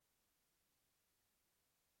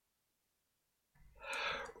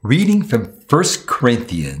Reading from 1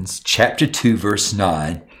 Corinthians chapter 2, verse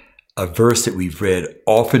 9, a verse that we've read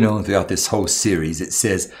off and on throughout this whole series, it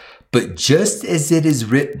says, "But just as it is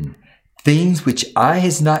written, things which eye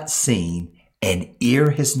has not seen and ear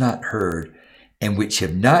has not heard, and which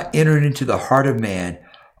have not entered into the heart of man,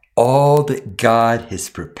 all that God has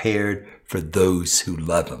prepared for those who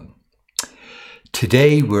love him."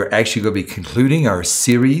 Today, we're actually going to be concluding our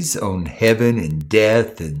series on heaven and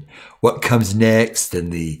death and what comes next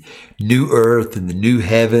and the new earth and the new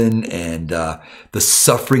heaven and the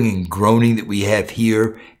suffering and groaning that we have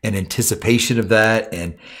here in anticipation of that.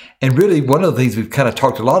 And really, one of the things we've kind of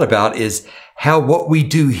talked a lot about is how what we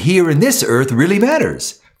do here in this earth really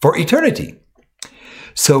matters for eternity.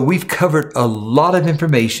 So we've covered a lot of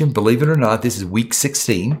information. Believe it or not, this is week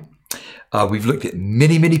 16. We've looked at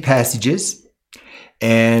many passages.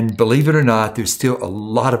 And believe it or not, there's still a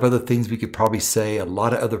lot of other things we could probably say, a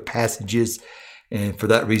lot of other passages. And for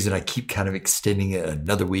that reason, I keep kind of extending it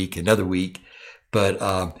another week. But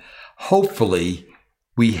hopefully,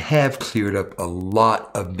 we have cleared up a lot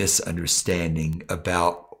of misunderstanding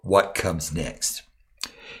about what comes next.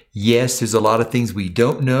 Yes, there's a lot of things we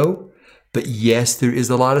don't know, but yes, there is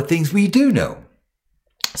a lot of things we do know.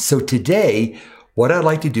 So today, what I'd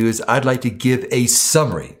like to do is I'd like to give a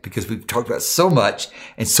summary because we've talked about so much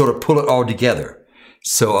and sort of pull it all together.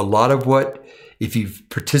 So a lot of what, if you've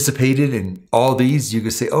participated in all these, you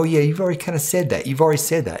can say, oh yeah, you've already kind of said that. You've already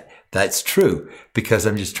said that. That's true because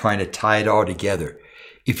I'm just trying to tie it all together.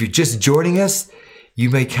 If you're just joining us, you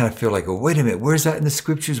may kind of feel like, oh, wait a minute, where's that in the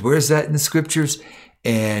scriptures? Where's that in the scriptures?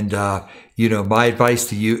 And, my advice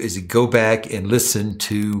to you is to go back and listen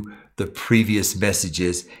to the previous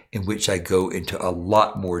messages in which I go into a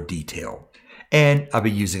lot more detail. And I'll be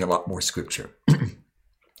using a lot more scripture.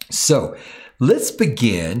 So let's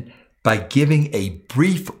begin by giving a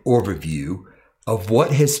brief overview of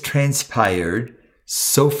what has transpired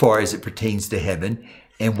so far as it pertains to heaven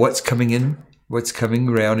and what's coming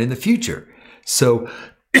around in the future. So,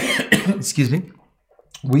 excuse me,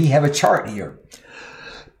 we have a chart here.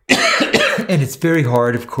 And it's very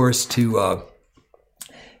hard, of course, to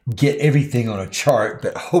get everything on a chart,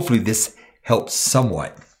 but hopefully this helps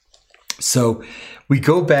somewhat. So we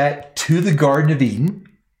go back to the Garden of Eden.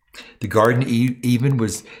 The Garden of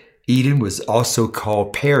Eden was also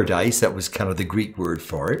called paradise. That was kind of the Greek word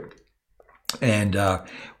for it. And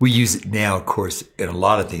we use it now, of course, in a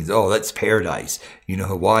lot of things. Oh, that's paradise.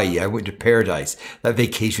 Hawaii, I went to paradise. That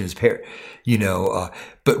vacation is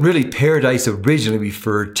but really paradise originally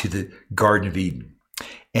referred to the Garden of Eden.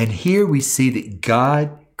 And here we see that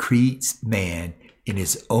God creates man in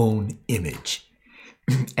his own image.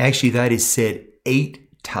 Actually, that is said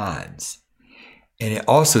 8 times. And it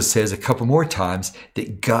also says a couple more times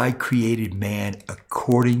that God created man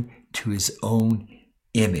according to his own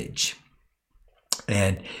image.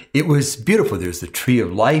 And it was beautiful. There's the tree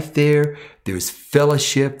of life there. There's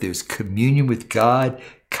fellowship. There's communion with God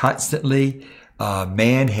constantly.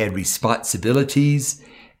 Man had responsibilities.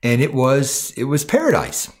 And it was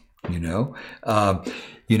paradise,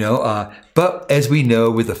 But as we know,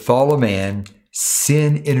 with the fall of man,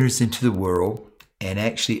 sin enters into the world, and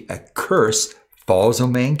actually a curse falls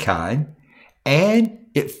on mankind, and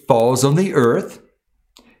it falls on the earth,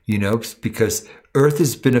 because earth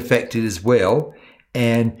has been affected as well.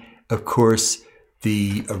 And of course,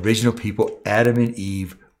 the original people, Adam and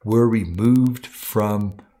Eve, were removed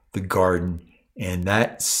from the garden, and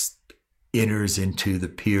that enters into the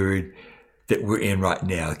period that we're in right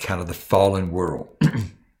now, kind of the fallen world.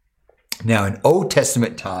 Now, in Old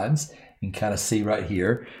Testament times, you can kind of see right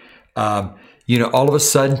here, all of a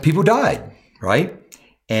sudden people died, right?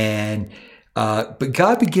 And but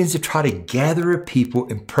God begins to try to gather a people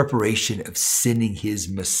in preparation of sending his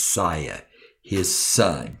Messiah, his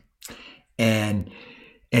son. And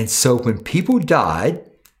so when people died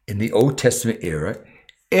in the Old Testament era,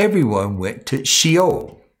 everyone went to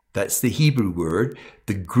Sheol. That's the Hebrew word.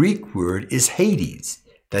 The Greek word is Hades.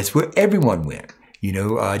 That's where everyone went.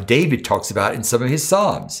 David talks about it in some of his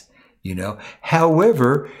Psalms.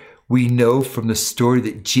 However, we know from the story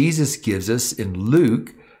that Jesus gives us in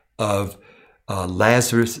Luke of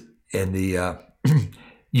Lazarus and the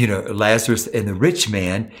Lazarus and the rich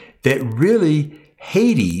man, that really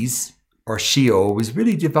Hades or Sheol was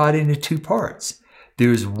really divided into 2 parts.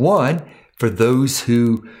 There's one for those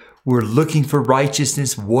who were looking for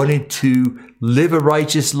righteousness, wanted to live a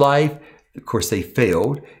righteous life. Of course, they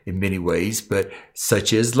failed in many ways, but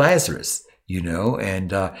such as Lazarus,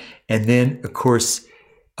 and then, of course,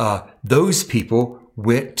 those people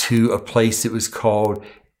went to a place that was called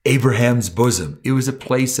Abraham's bosom. It was a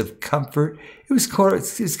place of comfort. It was kind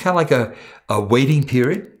of like a waiting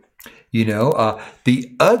period.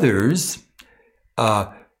 The others,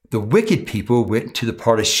 the wicked people went to the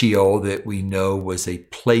part of Sheol that we know was a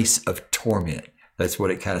place of torment. That's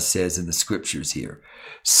what it kind of says in the scriptures here.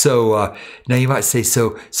 So now you might say,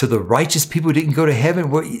 so the righteous people didn't go to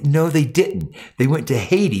heaven? Well, no, they didn't. They went to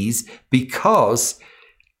Hades because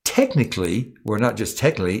technically, well, not just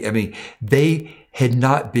technically, I mean, they had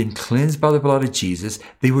not been cleansed by the blood of Jesus.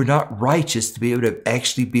 They were not righteous to be able to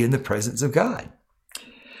actually be in the presence of God.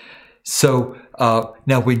 So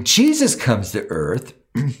now when Jesus comes to earth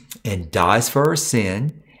and dies for our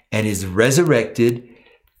sin and is resurrected,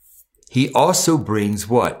 he also brings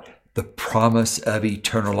what? The promise of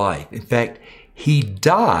eternal life. In fact, he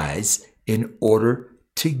dies in order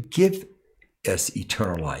to give us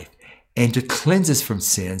eternal life and to cleanse us from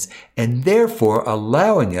sins, and therefore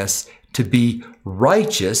allowing us to be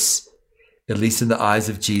righteous, at least in the eyes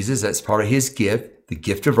of Jesus. That's part of his gift, the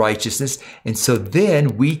gift of righteousness. And so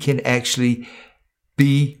then we can actually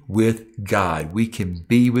be with God. We can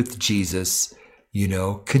be with Jesus,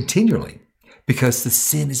 continually, because the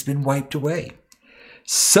sin has been wiped away.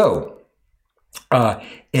 So,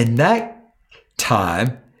 in that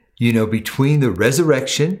time, between the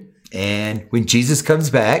resurrection and when Jesus comes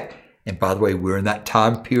back, and by the way, we're in that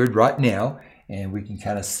time period right now, and we can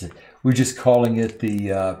kind of, we're just calling it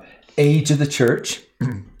the age of the church,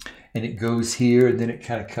 and it goes here, and then it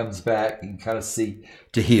kind of comes back, you can kind of see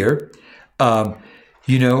to here.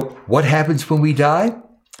 What happens when we die?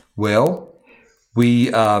 Well,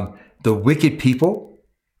 the wicked people,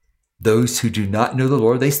 those who do not know the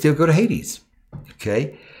Lord, they still go to Hades.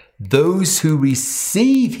 Okay? Those who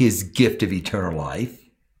receive his gift of eternal life,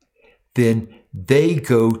 then they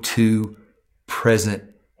go to present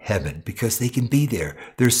heaven because they can be there.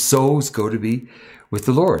 Their souls go to be with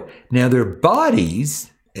the Lord. Now, their bodies,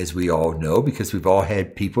 as we all know, because we've all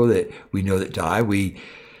had people that we know that die,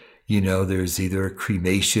 there's either a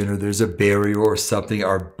cremation or there's a burial or something.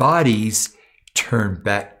 Our bodies turn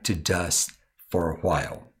back to dust for a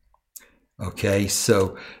while. Okay,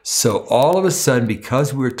 so all of a sudden,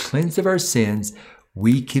 because we're cleansed of our sins,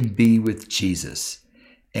 we can be with Jesus.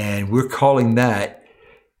 And we're calling that,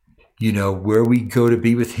 where we go to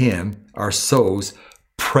be with him, our souls,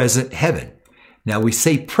 present heaven. Now, we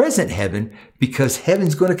say present heaven because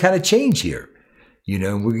heaven's going to kind of change here.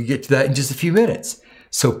 And we're going to get to that in just a few minutes.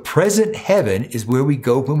 So present heaven is where we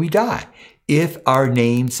go when we die. If our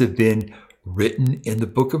names have been written in the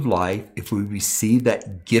book of life, if we receive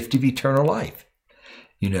that gift of eternal life,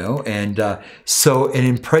 and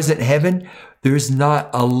in present heaven, there's not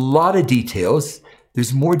a lot of details.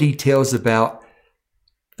 There's more details about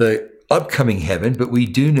the upcoming heaven, but we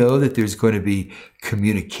do know that there's going to be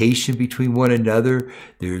communication between one another.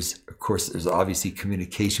 There's obviously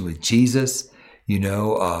communication with Jesus.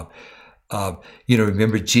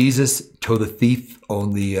 Remember Jesus told the thief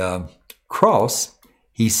on the cross,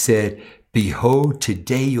 he said, "Behold,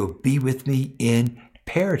 today you'll be with me in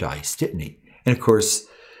paradise," didn't he? And of course,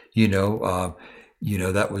 that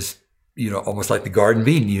was, almost like the Garden of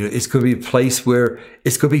Eden. It's going to be a place where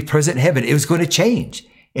it's going to be present heaven. It was going to change.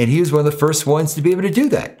 And he was one of the first ones to be able to do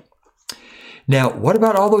that. Now, what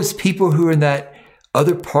about all those people who are in that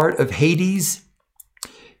other part of Hades?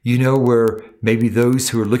 Where maybe those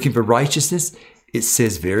who are looking for righteousness, it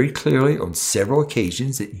says very clearly on several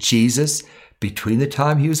occasions that Jesus, between the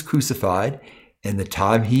time he was crucified and the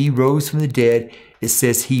time he rose from the dead, it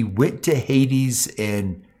says he went to Hades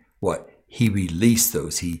and what? He released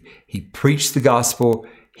those. He preached the gospel.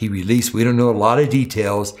 He released. We don't know a lot of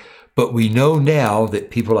details, but we know now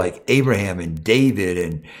that people like Abraham and David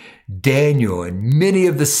and Daniel and many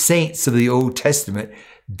of the saints of the Old Testament,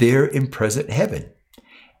 they're in present heaven.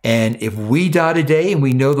 And if we die today and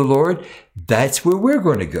we know the Lord, that's where we're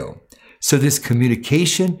going to go. So this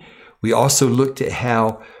communication, we also looked at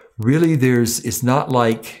how really it's not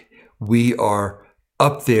like we are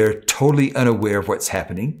up there totally unaware of what's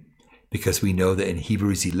happening, because we know that in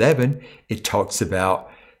Hebrews 11, it talks about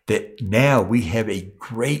that now we have a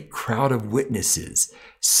great crowd of witnesses,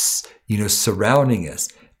 surrounding us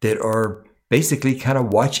that are basically kind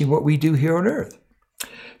of watching what we do here on earth.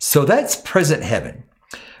 So that's present heaven.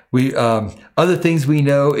 Other things we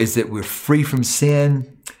know is that we're free from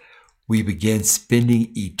sin. We begin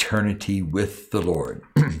spending eternity with the Lord.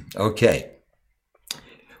 Okay.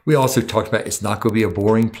 We also talked about it's not going to be a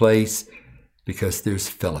boring place because there's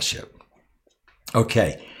fellowship.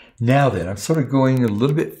 Okay. Now then, I'm sort of going a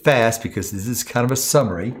little bit fast because this is kind of a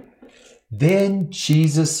summary. Then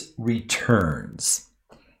Jesus returns.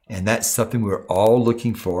 And that's something we're all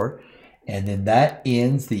looking for. And then that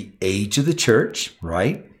ends the age of the church,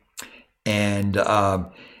 right? And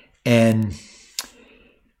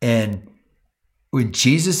when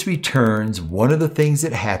Jesus returns, one of the things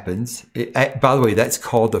that happens, by the way, that's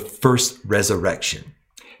called the first resurrection,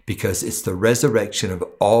 because it's the resurrection of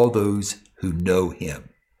all those who know him.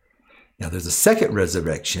 Now, there's a second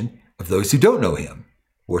resurrection of those who don't know him.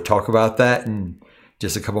 We'll talk about that in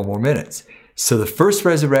just a couple more minutes. So the first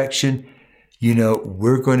resurrection,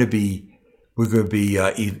 we're going to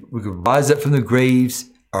rise up from the graves.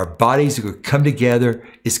 Our bodies are going to come together.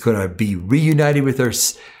 It's going to be reunited with our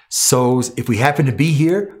souls. If we happen to be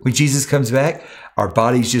here when Jesus comes back, our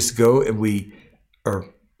bodies just go and we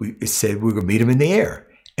said we're going to meet him in the air.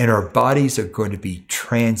 And our bodies are going to be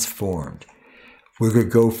transformed. We're going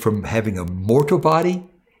to go from having a mortal body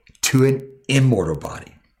to an immortal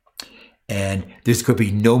body. And there's going to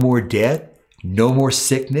be no more death, no more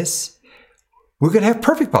sickness. We're going to have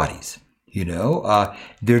perfect bodies.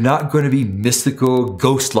 They're not going to be mystical,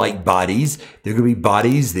 ghost-like bodies. They're going to be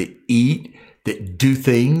bodies that eat, that do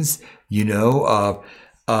things. There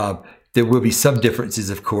will be some differences,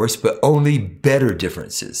 of course, but only better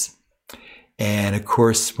differences. And of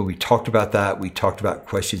course, when we talked about that, we talked about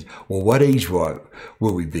questions. Well, what age will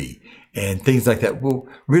we be? And things like that. Well,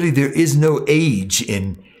 really, there is no age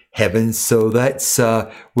in heaven. So that's,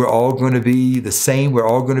 we're all going to be the same. We're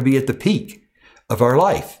all going to be at the peak of our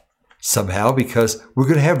life somehow, because we're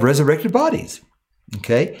going to have resurrected bodies.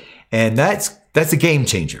 Okay. And that's a game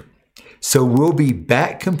changer. So we'll be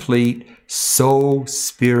back complete, soul,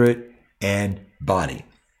 spirit, and body.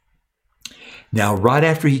 Now, right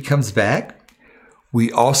after he comes back,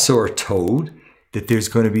 we also are told that there's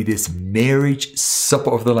going to be this marriage supper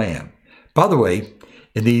of the Lamb. By the way,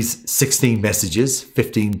 in these 16 messages,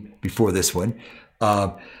 15 before this one,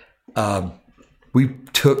 we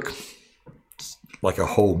took like a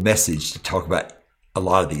whole message to talk about a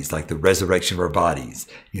lot of these, like the resurrection of our bodies,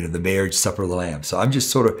 the marriage supper of the Lamb. So I'm just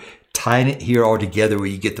sort of tying it here all together where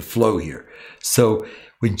you get the flow here. So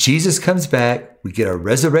when Jesus comes back, we get our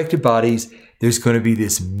resurrected bodies. There's going to be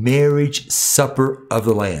this marriage supper of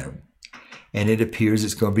the Lamb. And it appears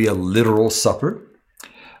it's going to be a literal supper.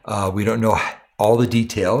 We don't know all the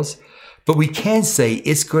details, but we can say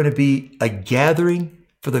it's going to be a gathering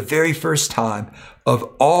for the very first time of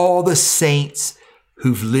all the saints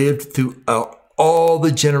who've lived through all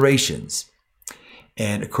the generations.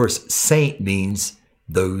 And of course, saint means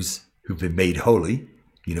those who've been made holy,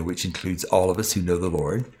 which includes all of us who know the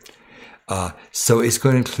Lord. So it's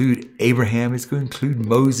going to include Abraham, it's going to include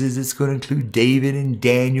Moses, it's going to include David and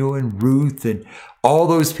Daniel and Ruth and all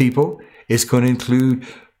those people. It's going to include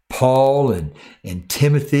Paul and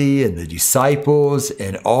Timothy and the disciples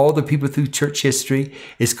and all the people through church history.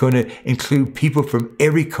 It's going to include people from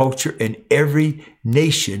every culture and every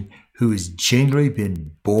nation who has genuinely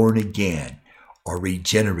been born again or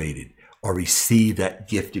regenerated or received that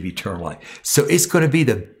gift of eternal life. So it's going to be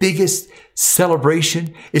the biggest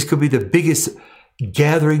celebration. It's going to be the biggest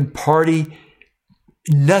gathering party.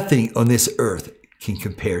 Nothing on this earth can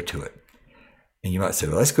compare to it. And you might say,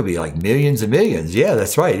 well, that's going to be like millions and millions. Yeah,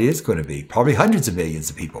 that's right. It is going to be probably hundreds of millions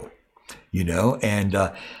of people, and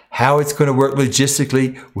how it's going to work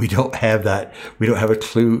logistically, we don't have that. We don't have a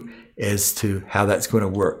clue as to how that's going to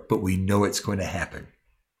work, but we know it's going to happen.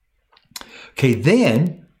 Okay,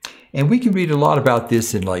 then, and we can read a lot about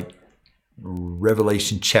this in like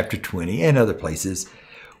Revelation chapter 20 and other places.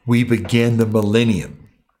 We begin the millennium.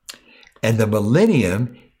 And the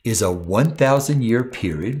millennium is a 1,000-year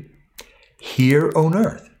period here on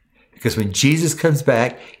earth. Because when Jesus comes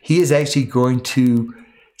back, he is actually going to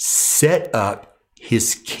set up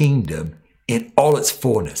his kingdom in all its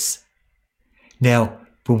fullness. Now,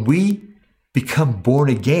 when we become born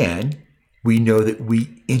again, we know that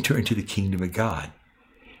we enter into the kingdom of God.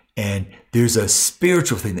 And there's a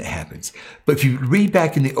spiritual thing that happens. But if you read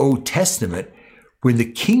back in the Old Testament, when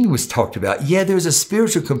the kingdom was talked about, there's a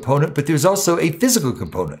spiritual component, but there's also a physical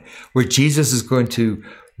component where Jesus is going to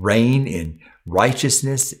reign in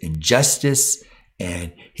righteousness and justice,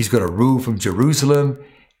 and he's going to rule from Jerusalem,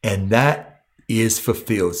 and that is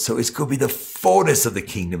fulfilled. So it's going to be the fullness of the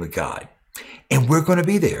kingdom of God, and we're going to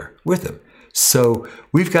be there with him. So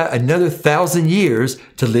we've got another 1,000 years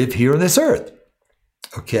to live here on this earth.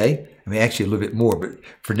 Okay? I mean, actually a little bit more, but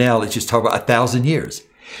for now, let's just talk about 1,000 years.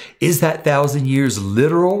 Is that 1,000 years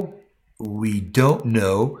literal? We don't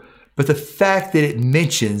know. But the fact that it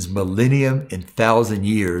mentions millennium and 1,000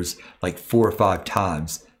 years like 4 or 5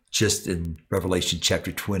 times just in Revelation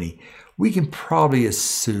chapter 20, we can probably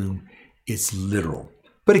assume it's literal.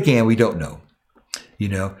 But again, we don't know.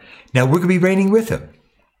 Now we're going to be reigning with him.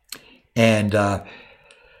 And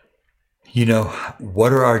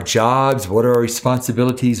what are our jobs? What are our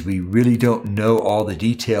responsibilities? We really don't know all the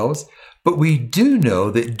details, but we do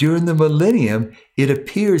know that during the millennium, it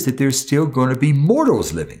appears that there's still going to be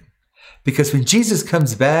mortals living. Because when Jesus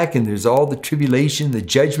comes back and there's all the tribulation, the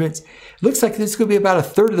judgments, it looks like there's going to be about a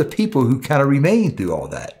third of the people who kind of remain through all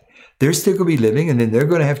that. They're still going to be living, and then they're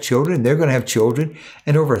going to have children, and they're going to have children.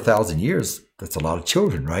 And over 1,000 years, that's a lot of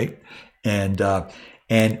children, right? And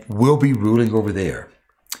we'll be ruling over them,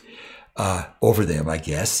 I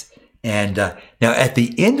guess. And now at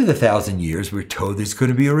the end of the 1,000 years, we're told there's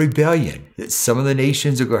going to be a rebellion, that some of the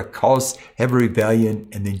nations are going to have a rebellion,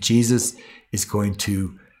 and then Jesus is going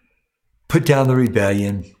to put down the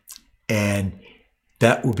rebellion, and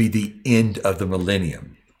that will be the end of the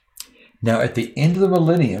millennium. Now, at the end of the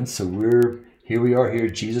millennium, so we are here,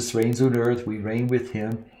 Jesus reigns on earth, we reign with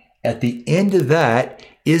him. At the end of that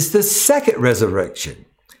is the second resurrection.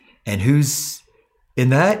 And who's in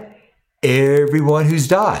that? Everyone who's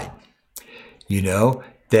died.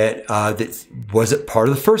 That wasn't part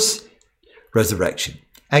of the first resurrection.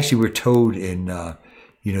 Actually, we're told in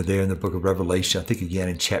there in the book of Revelation, I think again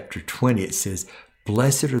in chapter 20, it says,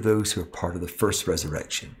 blessed are those who are part of the first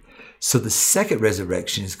resurrection. So the second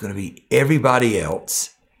resurrection is going to be everybody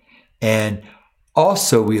else. And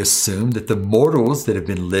also we assume that the mortals that have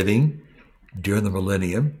been living during the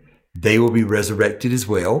millennium, they will be resurrected as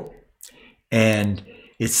well. And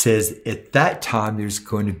it says at that time, there's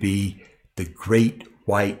going to be the great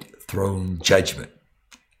white throne judgment.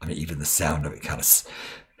 I mean, even the sound of it kind of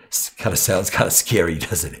sounds kind of scary,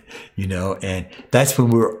 doesn't it? And that's when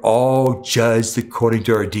we're all judged according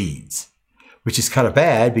to our deeds, which is kind of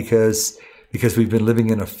bad because we've been living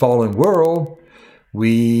in a fallen world.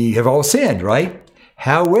 We have all sinned, right?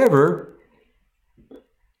 However,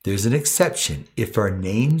 there's an exception. If our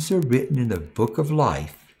names are written in the book of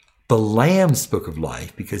life, the Lamb's book of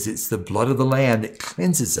life, because it's the blood of the Lamb that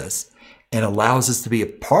cleanses us and allows us to be a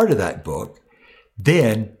part of that book,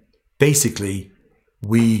 then basically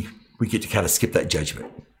we get to kind of skip that judgment.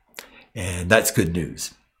 And that's good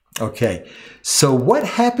news. Okay, so what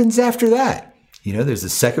happens after that? There's a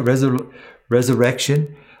second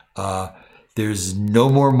resurrection. There's no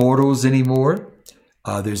more mortals anymore.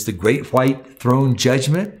 There's the great white throne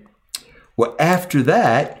judgment. Well, after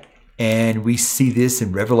that, and we see this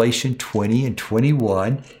in Revelation 20 and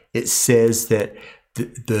 21, it says that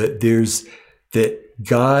that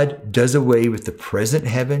God does away with the present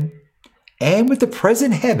heaven and with the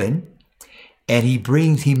present heaven, and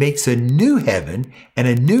he makes a new heaven and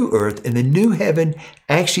a new earth, and the new heaven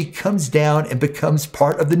actually comes down and becomes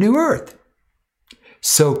part of the new earth.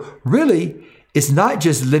 So really, it's not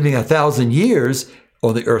just living 1,000 years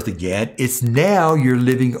on the earth again. It's now you're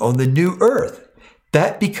living on the new earth.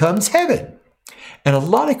 That becomes heaven. And a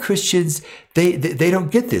lot of Christians, they don't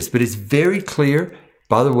get this, but it's very clear.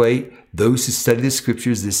 By the way, those who study the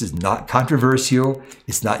scriptures, this is not controversial.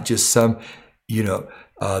 It's not just some,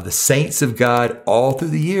 the saints of God all through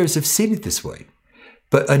the years have seen it this way.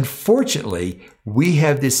 But unfortunately, we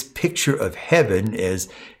have this picture of heaven as,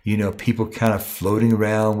 people kind of floating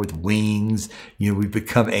around with wings. We've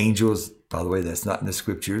become angels. By the way, that's not in the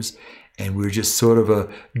scriptures. And we're just sort of a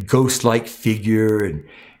ghost-like figure.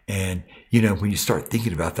 And when you start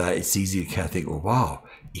thinking about that, it's easy to kind of think, well, wow,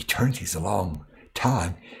 eternity is a long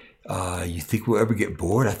time. You think we'll ever get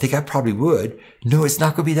bored? I think I probably would. No, it's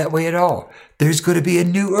not going to be that way at all. There's going to be a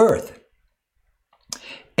new earth.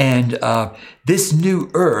 And this new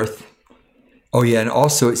earth, and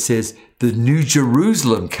also it says the new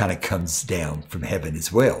Jerusalem kind of comes down from heaven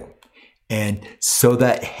as well. And so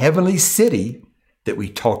that heavenly city that we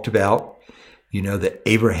talked about, that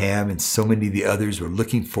Abraham and so many of the others were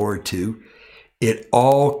looking forward to, it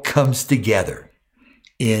all comes together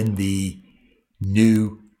in the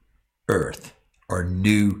new earth or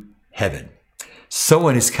new heaven.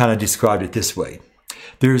 Someone has kind of described it this way.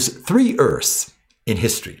 There's 3 earths in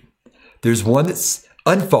history. There's one that's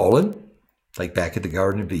unfallen, like back at the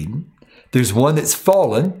Garden of Eden. There's one that's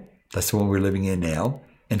fallen. That's the one we're living in now.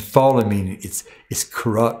 And fallen means it's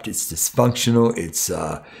corrupt, it's dysfunctional, it's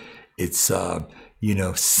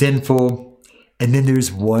sinful. And then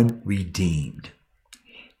there's one redeemed.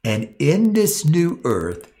 And in this new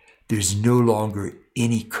earth, there's no longer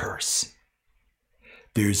any curse.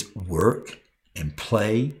 There's work and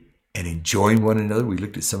play and enjoying one another. We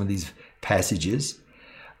looked at some of these passages.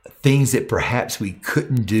 Things that perhaps we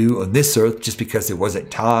couldn't do on this earth just because there wasn't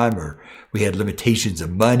time, or we had limitations of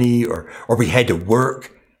money, or we had to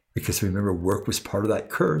work, because remember, work was part of that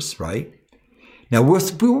curse, right? Now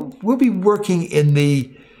we'll be working in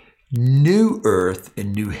the new earth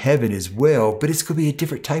and new heaven as well, but it's going to be a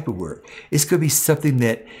different type of work. It's going to be something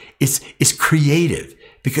that is creative,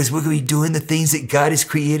 because we're going to be doing the things that God has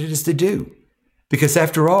created us to do. Because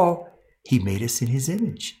after all, he made us in his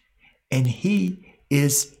image, and he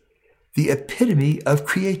is the epitome of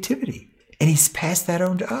creativity, and he's passed that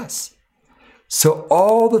on to us. So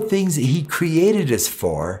all the things that he created us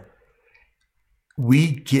for,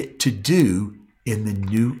 we get to do in the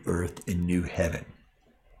new earth and new heaven.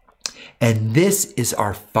 And this is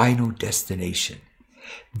our final destination.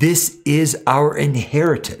 This is our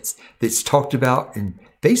inheritance that's talked about in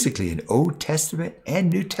basically in Old Testament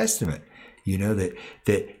and New Testament. You know,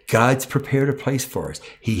 that God's prepared a place for us.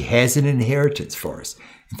 He has an inheritance for us.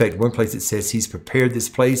 In fact, one place it says he's prepared this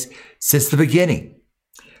place since the beginning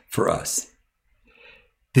for us.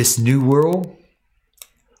 This new world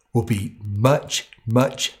will be much,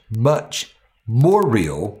 much, much more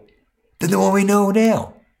real than the one we know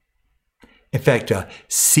now. In fact,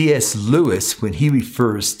 C.S. Lewis, when he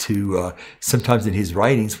refers to, sometimes in his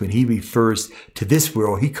writings, when he refers to this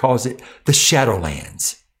world, he calls it the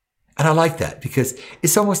Shadowlands. And I like that, because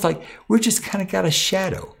it's almost like we're just kind of got a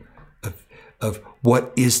shadow of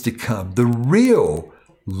what is to come. The real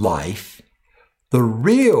life, the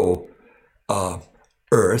real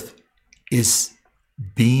earth is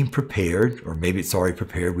being prepared, or maybe it's already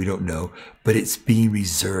prepared, we don't know, but it's being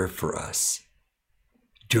reserved for us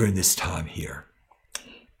during this time here.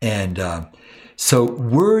 And so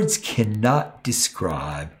words cannot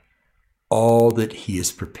describe all that he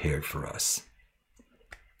has prepared for us.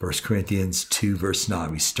 1 Corinthians 2, verse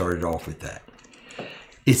 9, we started off with that.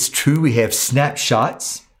 It's true, we have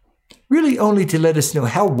snapshots, really only to let us know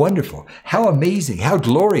how wonderful, how amazing, how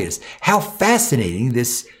glorious, how fascinating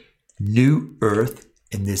this new earth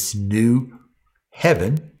and this new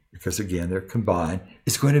heaven, because again, they're combined,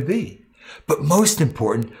 is going to be. But most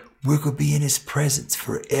important, we're going to be in his presence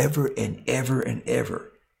forever and ever and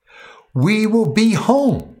ever. We will be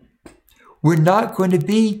home. We're not going to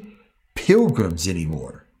be pilgrims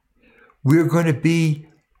anymore. We're going to be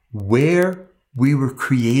where we were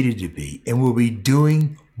created to be, and we'll be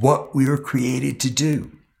doing what we were created to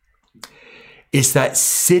do. It's that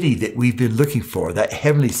city that we've been looking for, that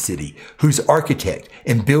heavenly city, whose architect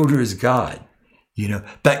and builder is God. You know,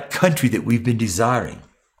 that country that we've been desiring.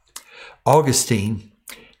 Augustine,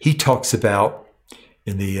 he talks about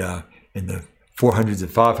in the 400s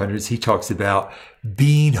and 500s, he talks about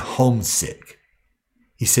being homesick.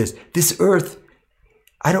 He says, this earth,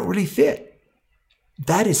 I don't really fit.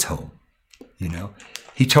 That is home, you know.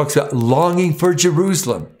 He talks about longing for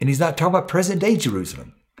Jerusalem, and he's not talking about present-day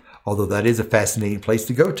Jerusalem, although that is a fascinating place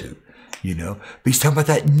to go to, you know. But he's talking about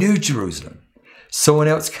that new Jerusalem. Someone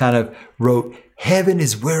else kind of wrote, heaven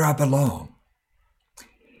is where I belong.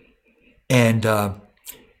 And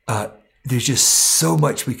there's just so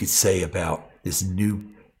much we could say about this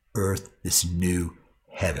new earth, this new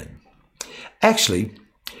heaven. Actually,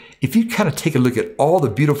 if you kind of take a look at all the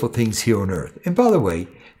beautiful things here on earth, and by the way,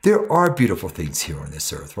 there are beautiful things here on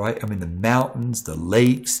this earth, right? I mean, the mountains, the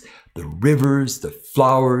lakes, the rivers, the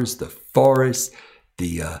flowers, the forests,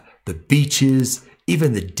 the beaches,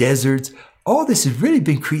 even the deserts. All this has really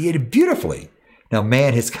been created beautifully. Now,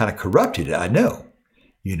 man has kind of corrupted it, I know,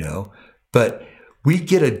 you know, but we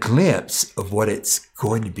get a glimpse of what it's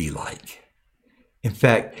going to be like. In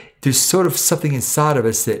fact, there's sort of something inside of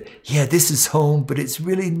us that, yeah, this is home, but it's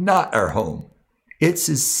really not our home. It's,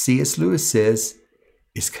 as C.S. Lewis says,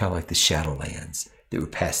 it's kind of like the Shadowlands that we're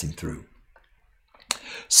passing through.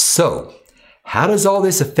 So, how does all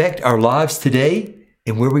this affect our lives today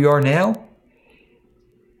and where we are now?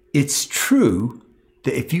 It's true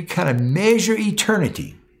that if you kind of measure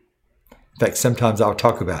eternity, in fact, sometimes I'll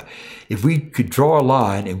talk about if we could draw a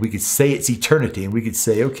line and we could say it's eternity, and we could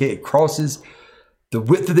say, okay, it crosses the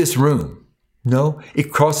width of this room. No,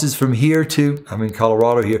 it crosses from here to, I'm in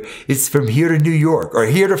Colorado here, it's from here to New York, or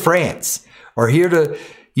here to France, or here to,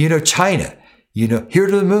 you know, China, you know, here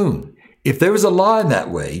to the moon. If there was a line that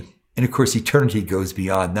way, and of course eternity goes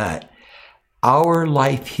beyond that, our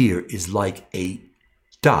life here is like a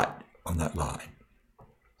dot on that line.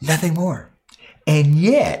 Nothing more. And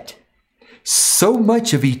yet, so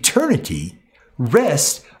much of eternity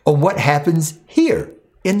rests on what happens here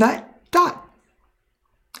in that dot.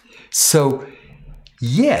 So,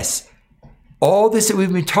 yes, all this that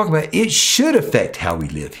we've been talking about, it should affect how we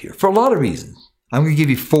live here for a lot of reasons. I'm going to give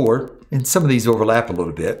you 4, and some of these overlap a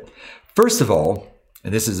little bit. First of all,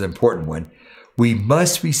 and this is an important one, we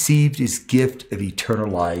must receive this gift of eternal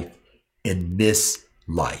life in this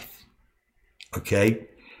life. Okay?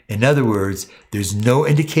 In other words, there's no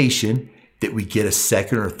indication that we get a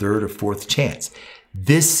second or third or fourth chance.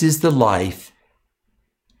 This is the life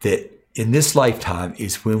that in this lifetime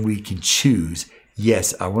is when we can choose,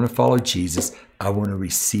 yes, I want to follow Jesus. I want to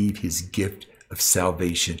receive his gift of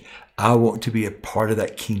salvation. I want to be a part of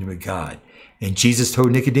that kingdom of God. And Jesus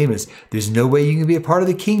told Nicodemus, there's no way you can be a part of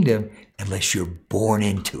the kingdom unless you're born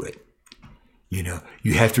into it. You know,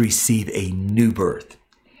 you have to receive a new birth.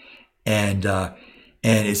 And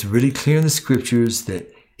it's really clear in the scriptures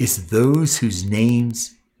that it's those whose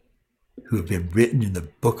names who have been written in the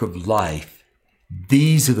book of life.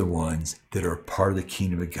 These are the ones that are a part of the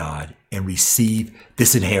kingdom of God and receive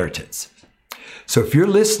this inheritance. So if you're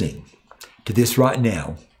listening to this right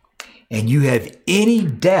now and you have any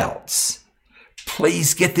doubts,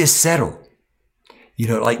 please get this settled. You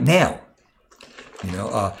know, like now. You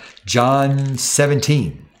know, John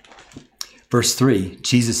 17, verse 3,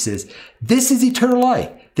 Jesus says, this is eternal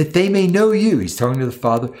life, that they may know you, he's talking to the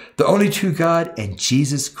Father, the only true God, and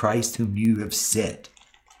Jesus Christ whom you have sent.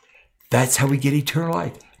 That's how we get eternal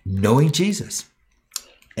life, knowing Jesus.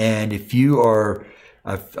 And if you are,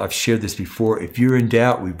 I've shared this before, if you're in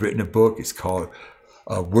doubt, we've written a book. It's called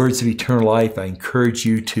Words of Eternal Life. I encourage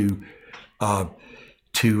you to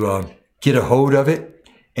get a hold of it,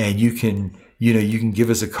 and you can give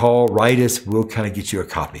us a call, write us. We'll kind of get you a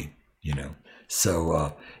copy, you know.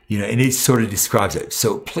 So, and it sort of describes it.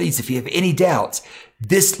 So please, if you have any doubts,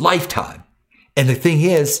 this lifetime, and the thing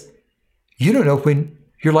is, you don't know when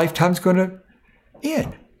your lifetime's going to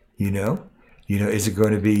end, you know, is it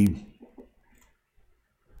going to be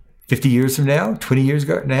 50 years from now, 20 years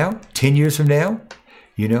from now, 10 years from now,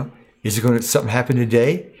 you know, is it going to, something happen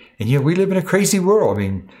today? And, you know, we live in a crazy world. I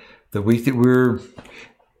mean, the week that we're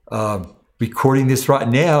recording this right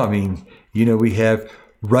now, I mean, you know, we have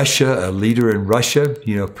Russia, a leader in Russia,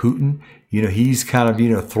 you know, Putin, you know, he's kind of, you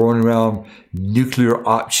know, throwing around nuclear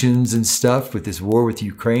options and stuff with this war with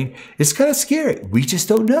Ukraine. It's kind of scary. We just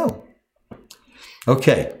don't know.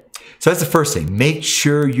 Okay, so that's the first thing. Make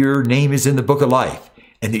sure your name is in the book of life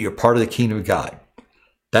and that you're part of the kingdom of God.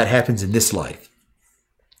 That happens in this life.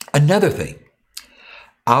 Another thing,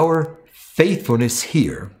 our faithfulness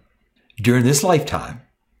here during this lifetime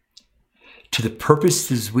to the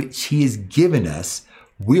purposes which he has given us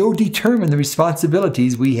will determine the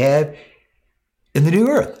responsibilities we have in the new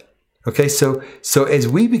earth. Okay, so as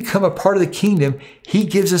we become a part of the kingdom, he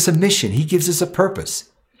gives us a mission. He gives us a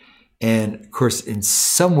purpose. And of course, in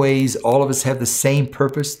some ways, all of us have the same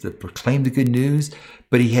purpose to proclaim the good news,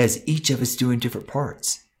 but he has each of us doing different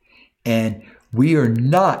parts. And we are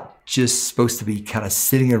not just supposed to be kind of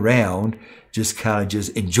sitting around, just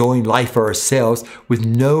enjoying life for ourselves with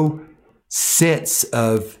no sense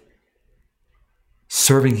of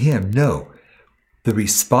serving him. No, the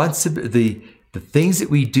things that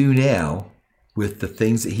we do now with the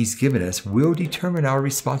things that he's given us will determine our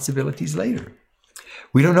responsibilities later.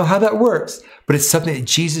 We don't know how that works, but it's something that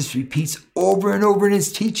Jesus repeats over and over in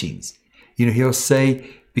his teachings. You know, he'll say,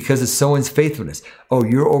 because of someone's faithfulness, oh,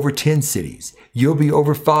 you're over 10 cities. You'll be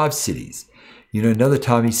over 5 cities. You know, another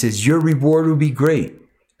time he says, your reward will be great.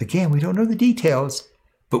 Again, we don't know the details,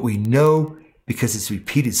 but we know because it's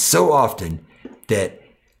repeated so often that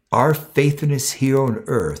our faithfulness here on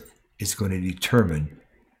earth is going to determine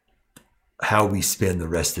how we spend the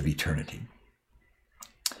rest of eternity.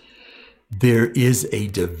 There is a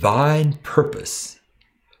divine purpose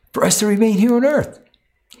for us to remain here on earth.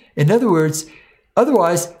 In other words,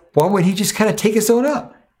 otherwise, why would he just kind of take us on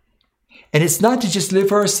up? And it's not to just live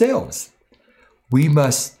for ourselves. We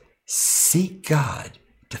must seek God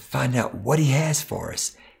to find out what he has for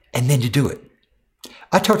us and then to do it.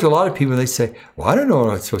 I talk to a lot of people and they say, well, I don't know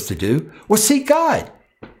what I'm supposed to do. Well, seek God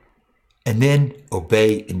and then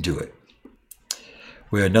obey and do it.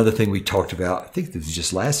 Well, another thing we talked about, I think this was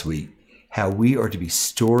just last week, how we are to be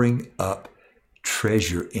storing up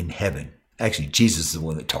treasure in heaven. Actually, Jesus is the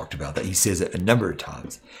one that talked about that. He says it a number of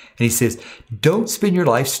times. And he says, don't spend your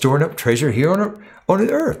life storing up treasure here on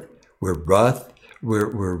the earth where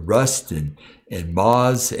rust and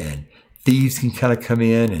moths and thieves can kind of come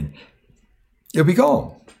in and it'll be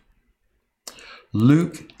gone.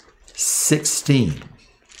 Luke 16.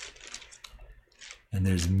 And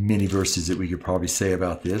there's many verses that we could probably say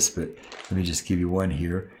about this, but let me just give you one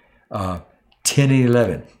here. 10 and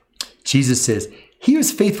 11. Jesus says, he who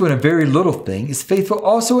is faithful in a very little thing is faithful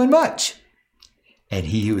also in much. And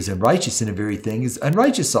he who is unrighteous in a very thing is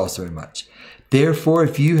unrighteous also in much. Therefore,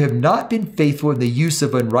 if you have not been faithful in the use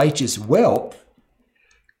of unrighteous wealth,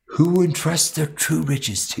 who will entrust their true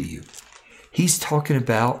riches to you? He's talking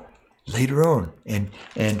about later on. And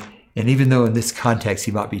even though in this context,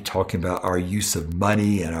 he might be talking about our use of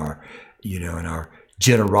money and our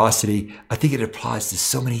generosity, I think it applies to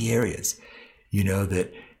so many areas. You know,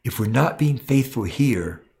 that if we're not being faithful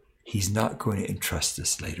here, he's not going to entrust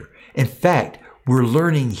us later. In fact, we're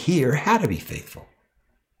learning here how to be faithful.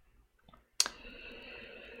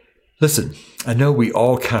 Listen, I know we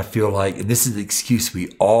all kind of feel like, and this is the excuse we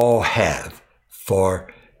all have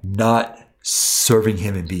for not serving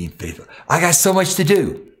him and being faithful. I got so much to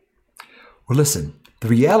do. Well, listen, the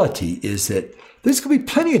reality is that there's going to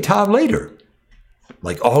be plenty of time later,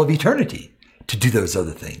 like all of eternity, to do those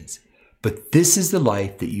other things. But this is the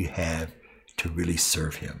life that you have to really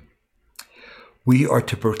serve him. We are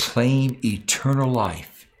to proclaim eternal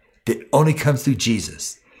life that only comes through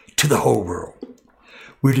Jesus to the whole world.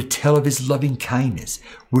 We're to tell of his loving kindness.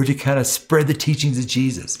 We're to kind of spread the teachings of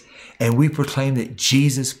Jesus. And we proclaim that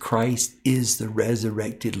Jesus Christ is the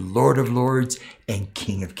resurrected Lord of Lords and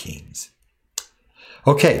King of Kings.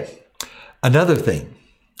 Okay, another thing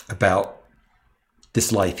about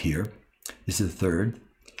this life here, this is the third.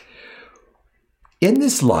 In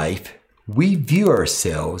this life, we view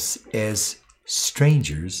ourselves as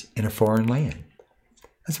strangers in a foreign land.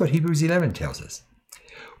 That's what Hebrews 11 tells us.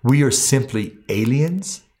 We are simply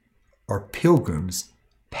aliens or pilgrims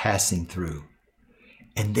passing through.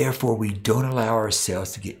 And therefore, we don't allow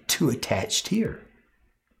ourselves to get too attached here.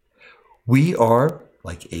 We are,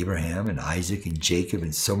 like Abraham and Isaac and Jacob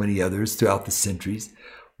and so many others throughout the centuries,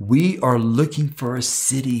 we are looking for a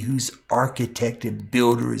city whose architect and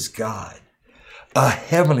builder is God, a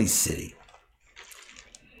heavenly city.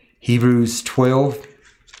 Hebrews 12,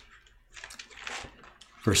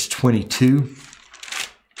 verse 22.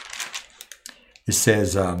 It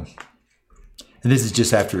says, and this is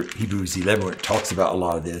just after Hebrews 11 where it talks about a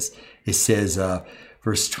lot of this. It says,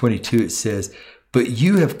 verse 22, it says, but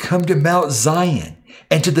you have come to Mount Zion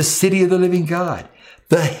and to the city of the living God,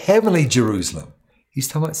 the heavenly Jerusalem. He's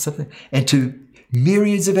talking about something. And to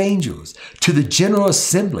myriads of angels, to the general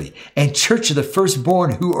assembly and church of the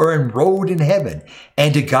firstborn who are enrolled in heaven,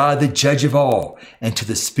 and to God, the judge of all, and to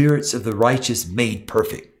the spirits of the righteous made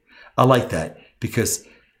perfect. I like that because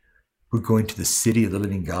we're going to the city of the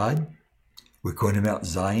living God. We're going to Mount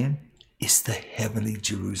Zion. It's the heavenly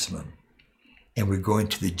Jerusalem. And we're going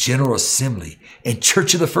to the general assembly and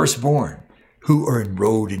church of the firstborn who are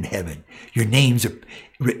enrolled in heaven. Your names are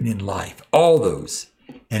written in life. All those.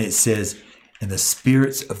 And it says, and the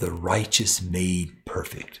spirits of the righteous made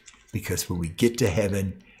perfect. Because when we get to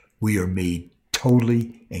heaven, we are made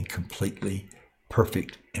totally and completely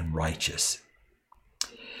perfect and righteous.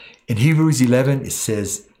 In Hebrews 11, it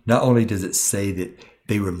says, not only does it say that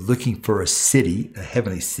they were looking for a city, a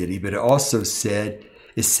heavenly city, but it also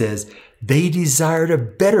says, they desired a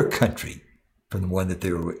better country from the one that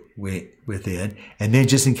they were within. And then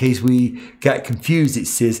just in case we got confused, it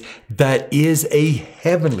says, that is a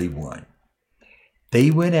heavenly one. They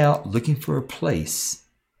went out looking for a place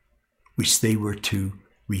which they were to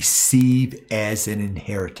receive as an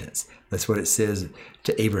inheritance. That's what it says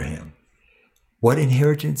to Abraham. What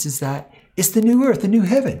inheritance is that? It's the new earth, the new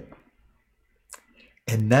heaven.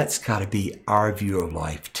 And that's got to be our view of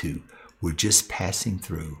life too. We're just passing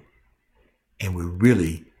through. And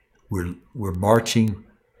we're marching,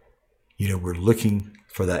 we're looking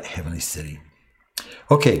for that heavenly city.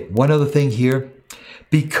 Okay, one other thing here.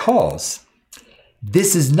 Because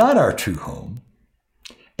this is not our true home,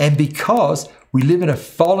 and because we live in a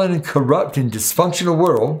fallen and corrupt and dysfunctional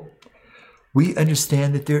world, we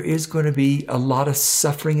understand that there is going to be a lot of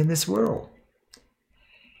suffering in this world.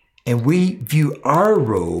 And we view our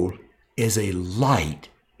role as a light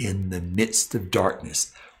in the midst of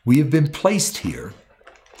darkness. We have been placed here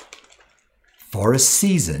for a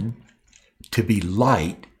season to be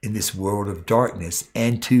light in this world of darkness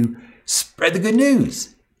and to spread the good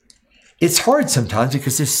news. It's hard sometimes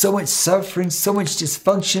because there's so much suffering, so much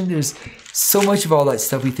dysfunction. There's so much of all that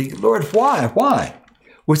stuff. We think, Lord, why? Why?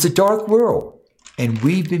 Well, it's a dark world, and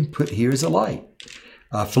we've been put here as a light.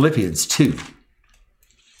 Philippians 2,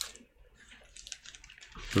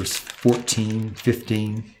 verse 14,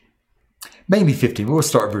 15, maybe 15. We'll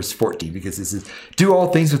start verse 14 because this is, do all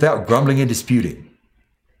things without grumbling and disputing,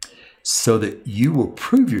 so that you will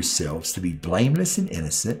prove yourselves to be blameless and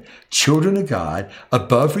innocent, children of God,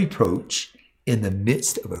 above reproach, in the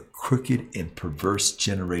midst of a crooked and perverse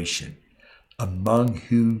generation, among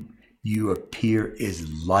whom you appear as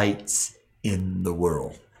lights in the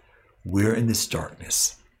world. We're in this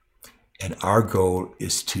darkness, and our goal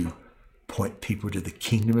is to point people to the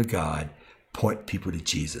kingdom of God, point people to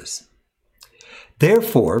Jesus.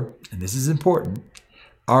 Therefore, and this is important,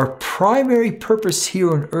 our primary purpose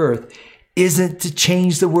here on earth isn't to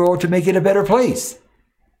change the world to make it a better place.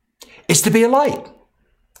 It's to be a light,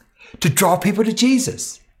 to draw people to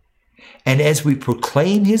Jesus. And as we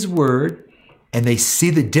proclaim his word and they see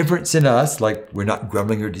the difference in us, like we're not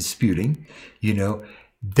grumbling or disputing,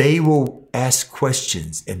 they will ask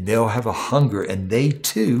questions and they'll have a hunger, and they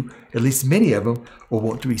too, at least many of them, will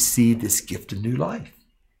want to receive this gift of new life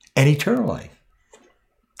and eternal life.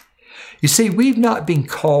 You see, we've not been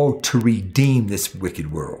called to redeem this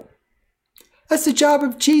wicked world. That's the job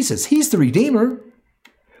of Jesus. He's the Redeemer.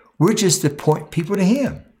 We're just to point people to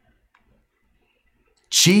Him.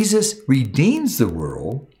 Jesus redeems the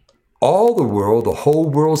world, all the world, the whole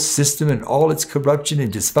world system and all its corruption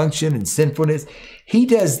and dysfunction and sinfulness. He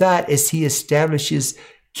does that as He establishes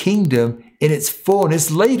kingdom in its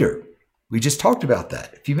fullness later. We just talked about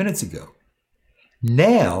that a few minutes ago.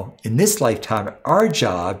 Now, in this lifetime, our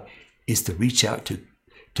job is to reach out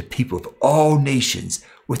to people of all nations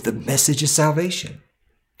with the message of salvation.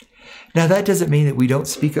 Now, that doesn't mean that we don't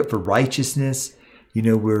speak up for righteousness.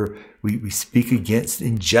 We speak against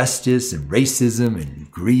injustice and racism and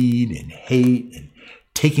greed and hate and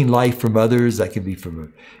taking life from others. That can be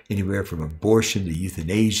from anywhere from abortion to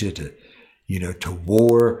euthanasia to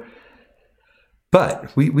war.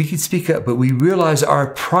 But we can speak up, but we realize our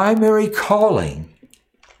primary calling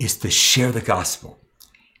is to share the gospel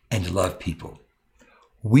and to love people.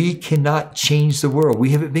 We cannot change the world. We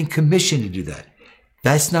haven't been commissioned to do that.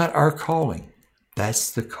 That's not our calling.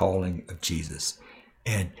 That's the calling of Jesus.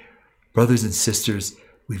 And brothers and sisters,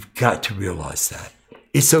 we've got to realize that.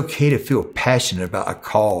 It's okay to feel passionate about a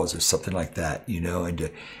cause or something like that,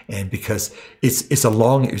 and because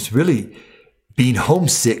it's really being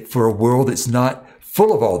homesick for a world that's not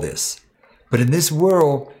full of all this. But in this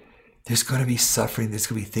world, there's going to be suffering. There's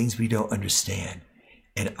going to be things we don't understand.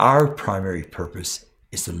 And our primary purpose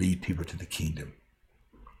is to lead people to the kingdom.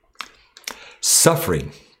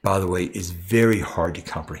 Suffering, by the way, is very hard to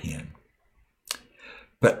comprehend.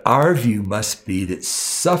 But our view must be that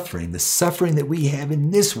the suffering that we have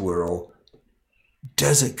in this world,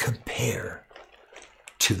 doesn't compare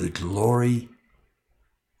to the glory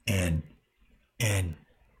and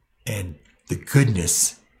the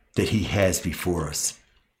goodness that He has before us.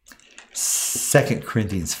 2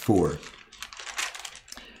 Corinthians 4,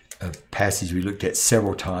 a passage we looked at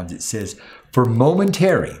several times, it says, for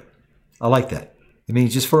momentary, I like that. It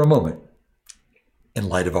means just for a moment, in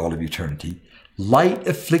light of all of eternity, light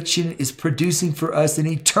affliction is producing for us an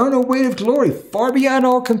eternal weight of glory far beyond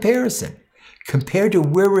all comparison. Compared to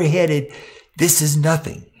where we're headed, this is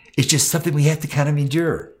nothing. It's just something we have to kind of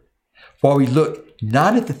endure. While we look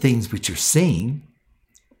not at the things which are seen,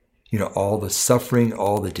 all the suffering,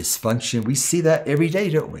 all the dysfunction, we see that every day,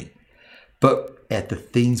 don't we? But at the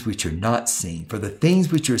things which are not seen. For the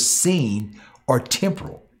things which are seen are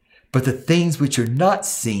temporal, but the things which are not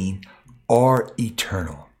seen are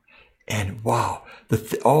eternal. And wow,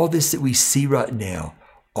 all this that we see right now,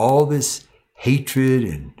 all this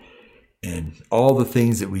hatred and all the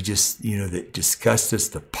things that we just, that disgust us,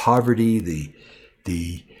 the poverty,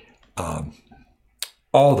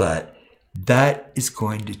 all that is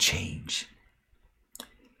going to change.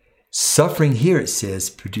 Suffering here, it says,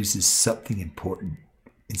 produces something important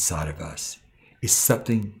inside of us. It's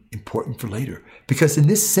something important for later. Because in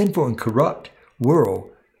this sinful and corrupt world,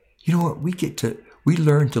 you know what? We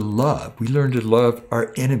learn to love. We learn to love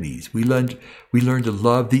our enemies. We learn to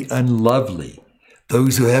love the unlovely,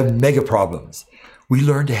 those who have mega problems. We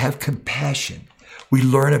learn to have compassion. We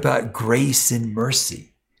learn about grace and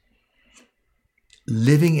mercy.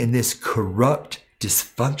 Living in this corrupt,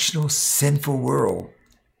 dysfunctional, sinful world,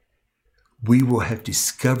 we will have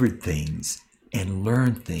discovered things and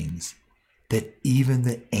learned things that even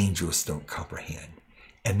the angels don't comprehend.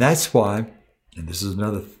 And that's why, and this is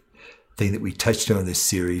another thing that we touched on in this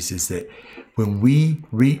series, is that when we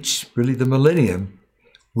reach really the millennium,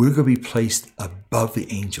 we're going to be placed above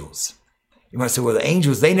the angels. You might say, well, the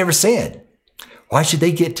angels, they never sinned. Why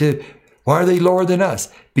are they lower than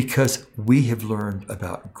us? Because we have learned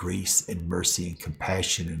about grace and mercy and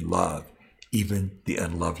compassion and love, even the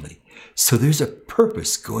unlovely. So there's a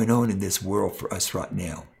purpose going on in this world for us right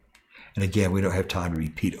now. And again, we don't have time to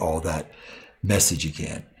repeat all that message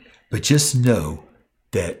again. But just know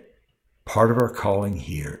that part of our calling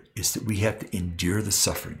here is that we have to endure the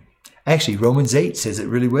suffering. Actually, Romans 8 says it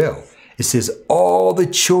really well. It says, all the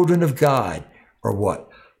children of God are what?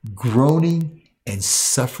 Groaning and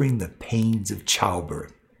suffering the pains of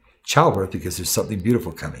childbirth. Childbirth because there's something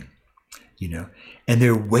beautiful coming, And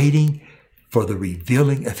they're waiting for the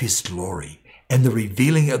revealing of His glory and the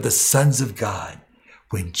revealing of the sons of God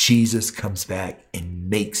when Jesus comes back and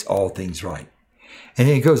makes all things right. And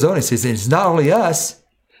then it goes on and says, and it's not only us,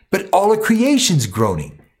 but all of creation's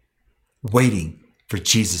groaning, waiting for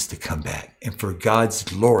Jesus to come back and for God's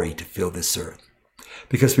glory to fill this earth.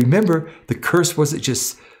 Because remember, the curse wasn't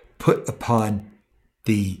just put upon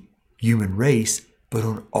the human race, but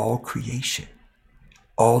on all creation,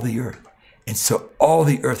 all the earth. And so all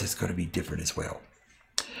the earth is going to be different as well.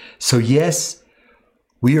 So yes,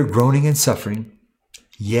 we are groaning and suffering,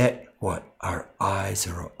 yet what? Our eyes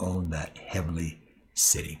are on that heavenly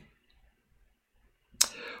city.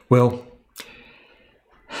 Well,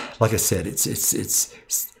 like I said, it's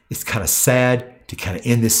kind of sad to kind of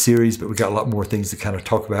end this series, but we got a lot more things to kind of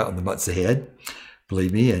talk about in the months ahead.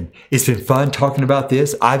 Believe me, and it's been fun talking about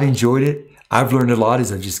this. I've enjoyed it. I've learned a lot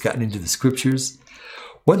as I've just gotten into the scriptures.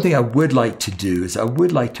 One thing I would like to do is I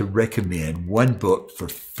would like to recommend one book for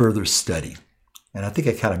further study. And I think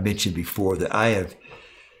I kind of mentioned before that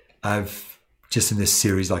I've just in this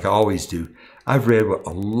series, like I always do, I've read what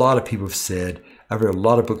a lot of people have said. I've read a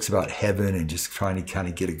lot of books about heaven and just trying to kind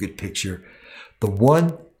of get a good picture. The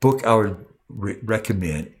one book I would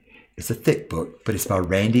recommend, it's a thick book, but it's by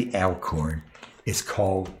Randy Alcorn. It's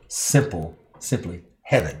called simply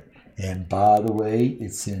Heaven. And by the way,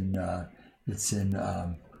 it's in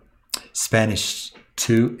Spanish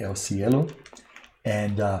too, El Cielo.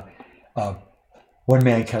 And one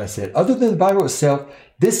man kind of said, other than the Bible itself,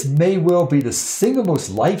 this may well be the single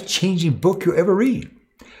most life-changing book you'll ever read.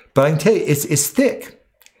 But I can tell you, it's thick,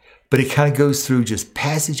 but it kind of goes through just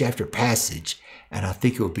passage after passage. And I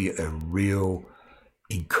think it will be a real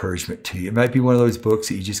encouragement to you. It might be one of those books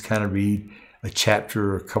that you just kind of read a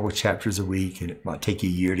chapter or a couple of chapters a week, and it might take you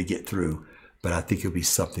a year to get through. But I think it'll be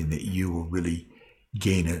something that you will really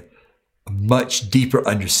gain a much deeper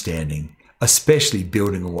understanding, especially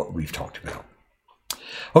building on what we've talked about.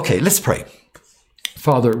 Okay, let's pray.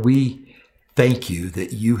 Father, we thank you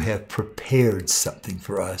that you have prepared something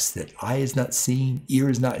for us that eye has not seen, ear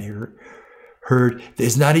has not heard, that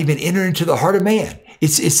has not even entered into the heart of man.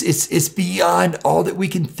 It's beyond all that we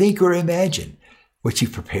can think or imagine what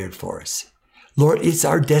you've prepared for us. Lord, it's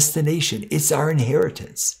our destination. It's our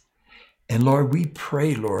inheritance. And Lord, we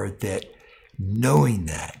pray, Lord, that knowing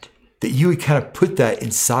that you would kind of put that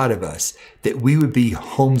inside of us, that we would be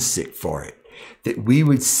homesick for it, that we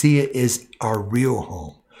would see it as our real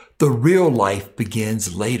home. The real life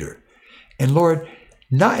begins later. And Lord,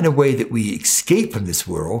 not in a way that we escape from this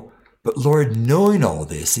world, but Lord, knowing all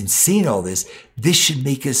this and seeing all this, this should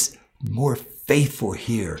make us more faithful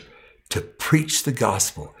here to preach the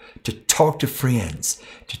gospel, to talk to friends,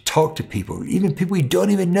 to talk to people, even people we don't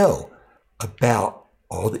even know, about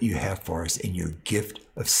all that you have for us in your gift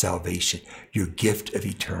of salvation, your gift of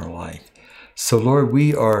eternal life. So Lord,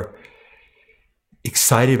 we are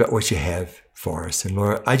excited about what you have for us. And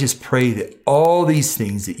Lord, I just pray that all these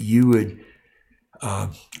things that you would,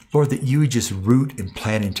 Lord, that you would just root and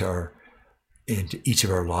plant into each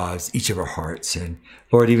of our lives, each of our hearts. And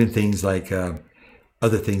Lord, even things like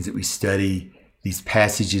other things that we study, these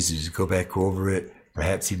passages, just go back over it,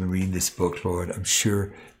 perhaps even reading this book, Lord, I'm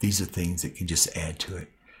sure these are things that can just add to it.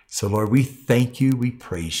 So Lord, we thank you, we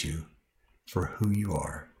praise you for who you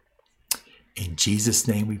are. In Jesus'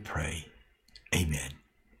 name we pray. Amen.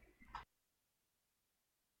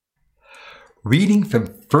 Reading from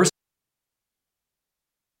 1